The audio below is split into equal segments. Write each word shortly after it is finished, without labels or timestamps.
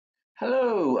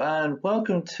Hello and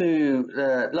welcome to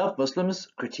Love Muslims,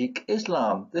 Critique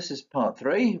Islam. This is part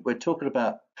 3. We're talking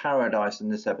about paradise in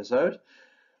this episode,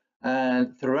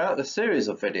 and throughout the series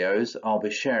of videos I'll be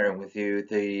sharing with you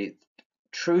the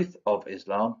truth of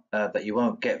Islam that you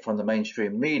won't get from the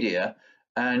mainstream media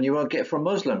and you won't get from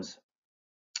Muslims.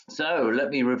 So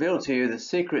let me reveal to you the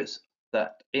secrets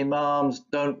that imams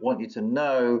don't want you to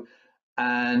know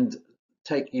and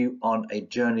take you on a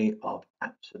journey of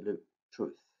absolute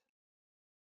truth.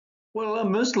 Well, a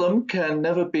Muslim can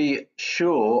never be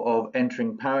sure of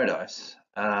entering paradise,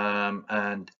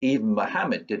 and even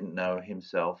Muhammad didn't know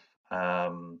himself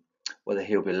whether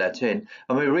he'll be let in.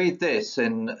 And we read this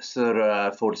in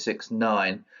Surah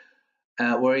 46:9,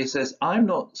 where he says, "I'm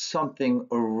not something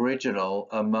original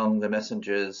among the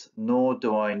messengers, nor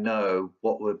do I know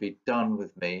what will be done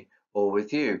with me or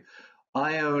with you.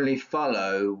 I only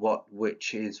follow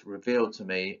which is revealed to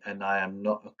me, and I am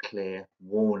not a clear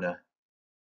warner."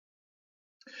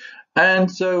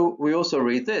 And so we also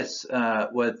read this,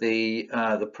 where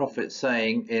the Prophet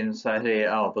saying in Sahih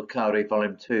al-Bukhari,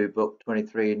 volume 2, book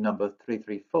 23, number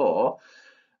 334,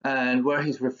 and where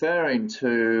he's referring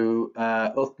to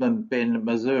Uthman bin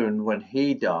Mazun when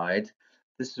he died.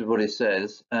 This is what he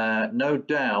says: "No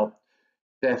doubt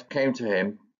death came to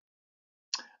him.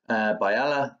 By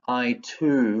Allah, I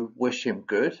too wish him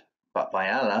good, but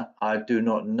by Allah, I do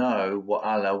not know what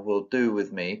Allah will do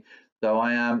with me, though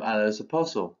I am Allah's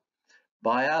apostle.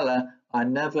 By Allah, I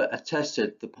never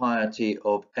attested the piety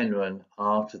of anyone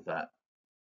after that."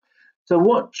 So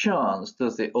what chance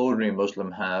does the ordinary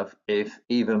Muslim have if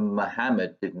even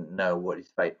Muhammad didn't know what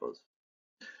his fate was?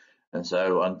 And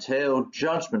so until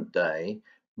Judgment Day,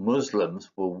 Muslims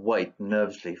will wait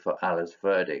nervously for Allah's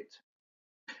verdict.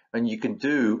 And you can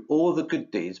do all the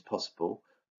good deeds possible,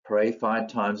 pray 5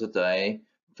 times a day,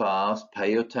 fast,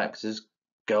 pay your taxes,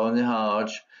 go on the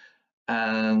Hajj,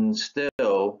 and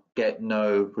still get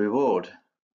no reward.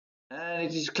 And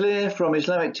it is clear from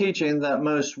Islamic teaching that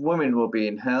most women will be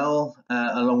in hell,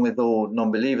 along with all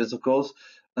non-believers, of course.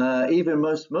 Even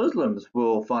most Muslims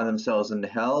will find themselves in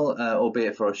hell,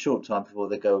 albeit for a short time before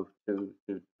they go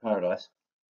to paradise.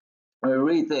 We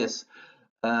read this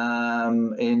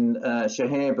in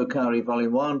Sahih Bukhari,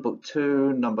 volume 1, book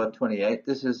 2, number 28.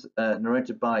 This is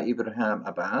narrated by Ibrahim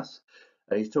Abbas.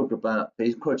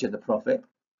 He's quoting the Prophet.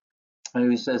 And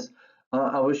he says,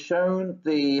 "I was shown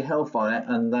the hellfire,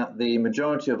 and that the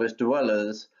majority of its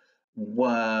dwellers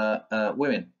were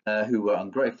women who were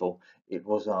ungrateful. It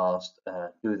was asked,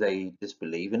 do they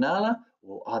disbelieve in Allah,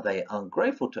 or are they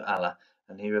ungrateful to Allah?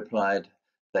 And he replied,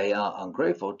 they are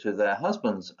ungrateful to their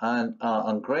husbands and are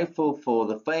ungrateful for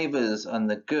the favors and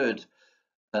the good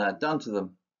done to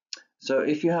them. So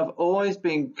if you have always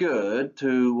been good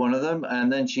to one of them,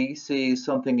 and then she sees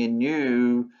something in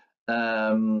you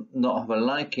not of a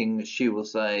liking, she will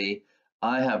say,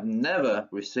 I have never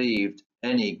received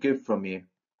any good from you."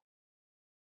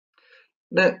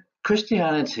 Now,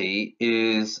 Christianity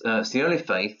is it's the only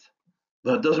faith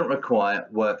that doesn't require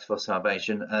works for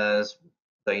salvation, as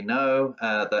they know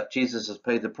that Jesus has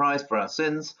paid the price for our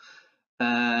sins,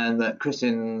 and that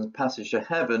Christian passage to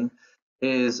heaven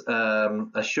is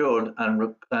assured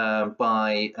and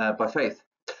by faith,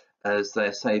 as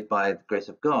they're saved by the grace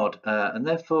of God, and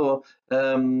therefore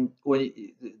the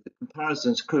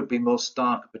comparisons could be more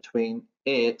stark between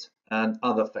it and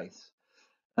other faiths.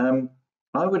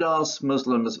 I would ask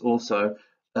Muslims also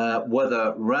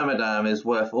whether Ramadan is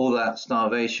worth all that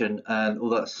starvation and all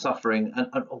that suffering,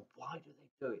 and why do they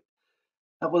do it?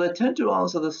 Well, they tend to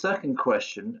answer the second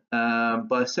question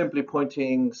by simply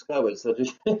pointing skywards. So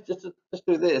just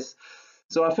do this.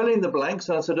 So I fill in the blanks.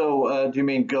 And I said, "Oh, do you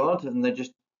mean God?" And they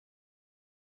just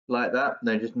like that,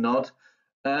 they just nod.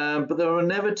 But they will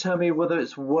never tell me whether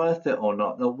it's worth it or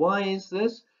not. Now, why is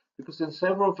this? Because in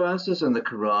several verses in the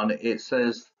Quran, it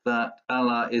says that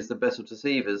Allah is the best of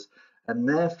deceivers and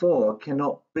therefore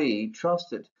cannot be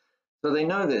trusted. So they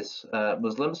know this,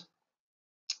 Muslims.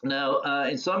 Now,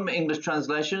 in some English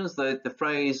translations, the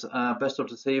phrase best of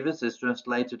deceivers is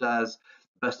translated as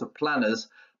best of planners.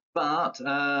 But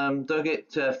don't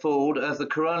get fooled, as the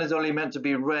Quran is only meant to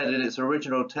be read in its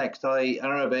original text, i.e.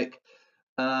 Arabic.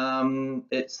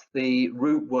 It's the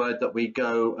root word that we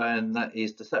go, and that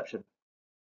is deception.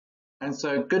 And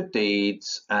so good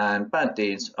deeds and bad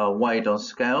deeds are weighed on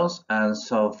scales, and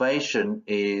salvation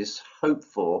is hoped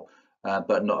for,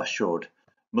 but not assured.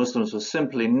 Muslims will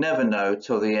simply never know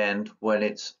till the end, when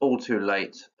it's all too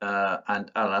late,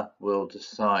 and Allah will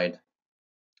decide.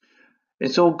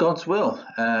 It's all God's will,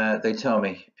 they tell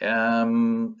me.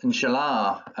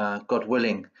 Inshallah, God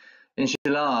willing.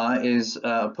 Inshallah is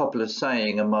a popular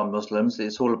saying among Muslims.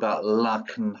 It's all about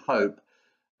luck and hope.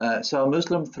 So a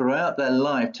Muslim throughout their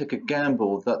life take a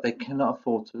gamble that they cannot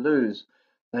afford to lose.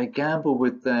 They gamble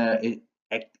with their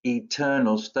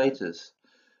eternal status.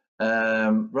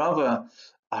 Rather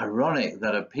ironic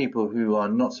that people who are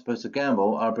not supposed to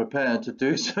gamble are prepared to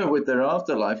do so with their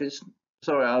afterlife.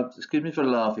 Excuse me for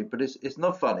laughing, but it's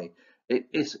not funny.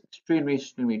 It's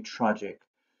extremely tragic.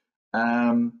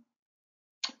 Um,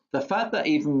 the fact that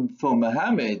even for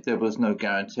Muhammad there was no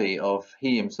guarantee of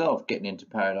he himself getting into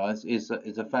paradise is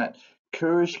a fact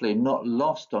curiously not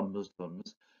lost on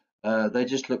Muslims. They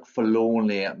just look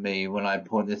forlornly at me when I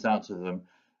point this out to them,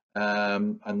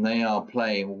 and they are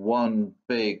playing one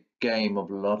big game of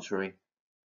lottery.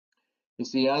 You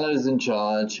see, Allah is in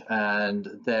charge,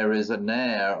 and there is an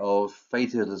air of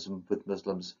fatalism with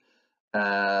Muslims.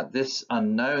 This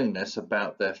unknowingness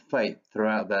about their fate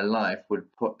throughout their life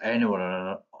would put anyone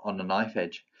on a knife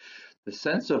edge. The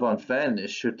sense of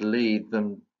unfairness should lead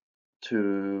them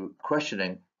to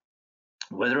questioning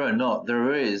whether or not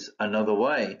there is another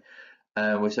way.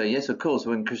 And we say, yes, of course,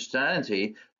 in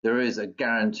Christianity, there is a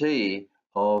guarantee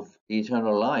of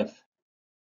eternal life.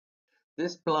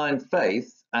 This blind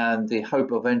faith and the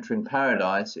hope of entering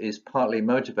paradise is partly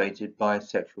motivated by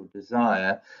sexual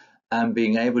desire and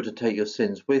being able to take your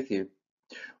sins with you.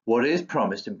 What is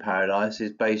promised in paradise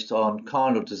is based on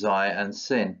carnal desire and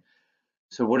sin.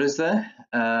 So what is there?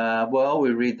 Well,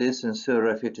 we read this in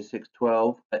Surah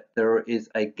 56:12. There is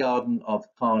a garden of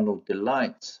carnal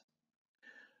delights,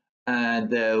 and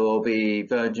there will be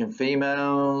virgin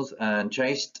females and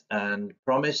chaste and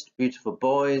promised beautiful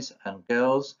boys and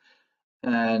girls,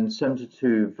 and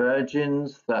 72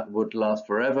 virgins that would last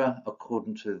forever,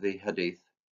 according to the Hadith.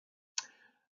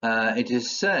 It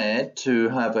is said to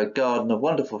have a garden of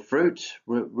wonderful fruit,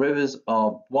 rivers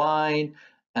of wine,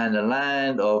 and a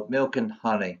land of milk and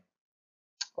honey.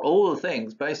 All the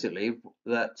things, basically,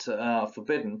 that are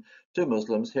forbidden to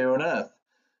Muslims here on earth.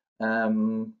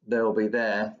 They'll be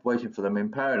there waiting for them in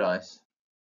paradise.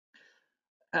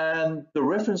 And the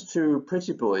reference to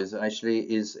pretty boys actually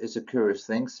is a curious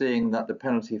thing, seeing that the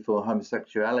penalty for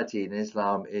homosexuality in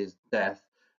Islam is death,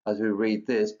 as we read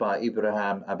this by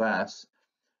Ibrahim Abbas.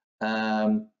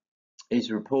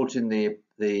 He's reporting the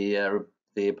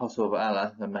Apostle of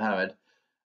Allah, Muhammad,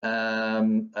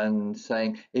 and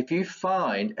saying, if you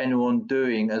find anyone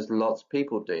doing as Lot's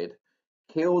people did,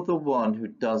 kill the one who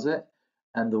does it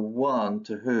and the one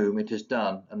to whom it is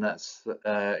done. And that's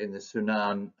in the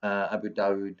Sunan Abu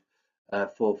Dawud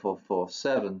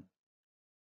 4447.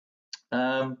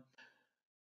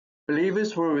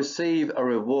 Believers will receive a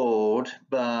reward,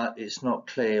 but it's not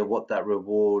clear what that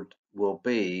reward will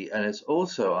be, and it's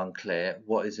also unclear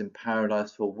what is in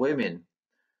paradise for women.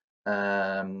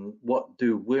 What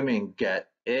do women get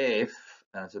if,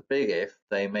 and it's a big if,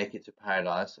 they make it to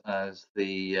paradise, as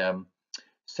the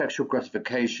sexual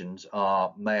gratifications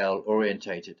are male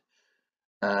orientated?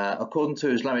 According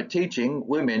to Islamic teaching,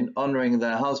 women honouring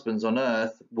their husbands on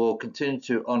earth will continue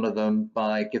to honour them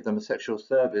by giving them a sexual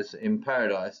service in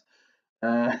paradise.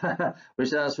 Which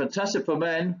sounds fantastic for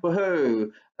men.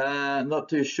 Woohoo! Not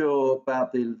too sure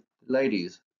about the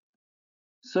ladies.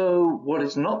 So what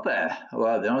is not there?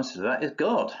 Well, the answer to that is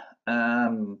God.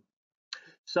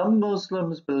 Some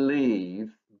Muslims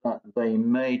believe that they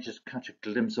may just catch a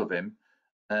glimpse of him,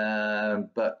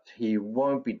 but he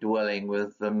won't be dwelling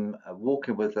with them,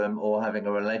 walking with them, or having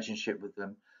a relationship with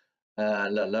them,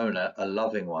 let alone a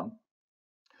loving one.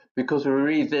 Because we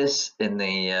read this in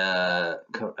the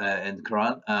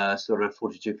Quran, Surah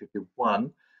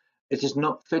 42:51, it is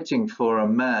not fitting for a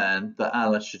man that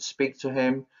Allah should speak to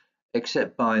him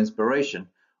except by inspiration,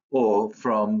 or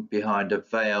from behind a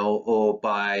veil, or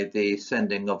by the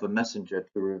sending of a messenger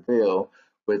to reveal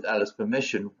with Allah's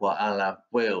permission what Allah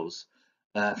wills,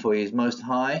 for he is most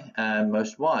high and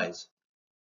most wise.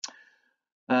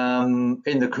 In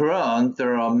the Quran,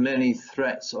 there are many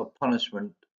threats of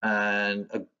punishment and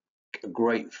a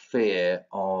great fear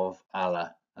of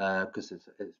Allah, because it's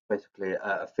basically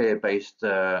a fear-based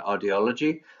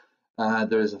ideology.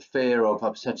 There is a fear of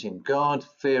upsetting God,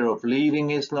 fear of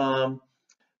leaving Islam,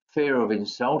 fear of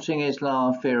insulting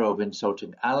Islam, fear of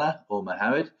insulting Allah or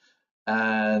Muhammad,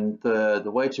 and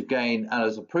the way to gain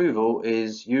Allah's approval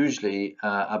is usually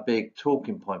a big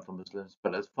talking point for Muslims.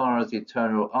 But as far as the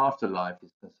eternal afterlife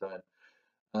is concerned,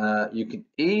 you can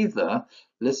either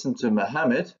listen to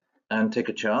Muhammad and take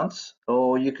a chance,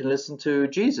 or you can listen to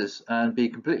Jesus and be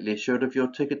completely assured of your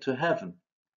ticket to heaven.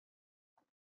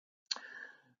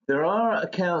 There are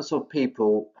accounts of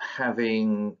people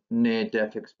having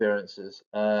near-death experiences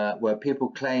where people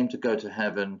claim to go to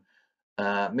heaven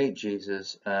meet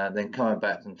Jesus, then coming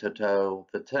back and to tell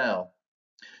the tale.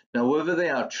 Now, whether they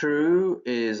are true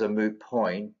is a moot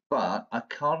point, but I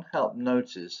can't help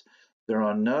notice there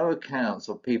are no accounts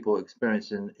of people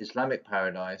experiencing Islamic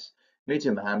paradise,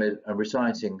 meeting Muhammad, and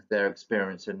reciting their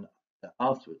experience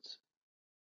afterwards.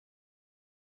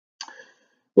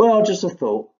 Well, just a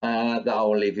thought that I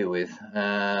will leave you with.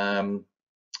 And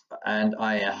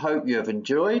I hope you have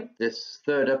enjoyed this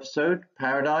third episode,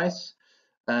 Paradise.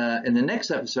 In the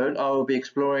next episode, I will be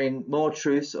exploring more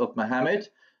truths of Muhammad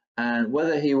and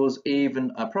whether he was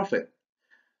even a prophet.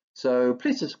 So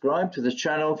please subscribe to the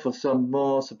channel for some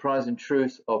more surprising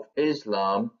truths of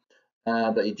Islam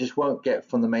that you just won't get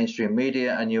from the mainstream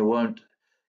media and you won't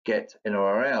get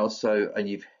anywhere else. And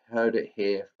you've heard it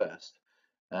here first.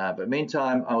 But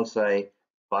meantime, I'll say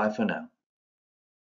bye for now.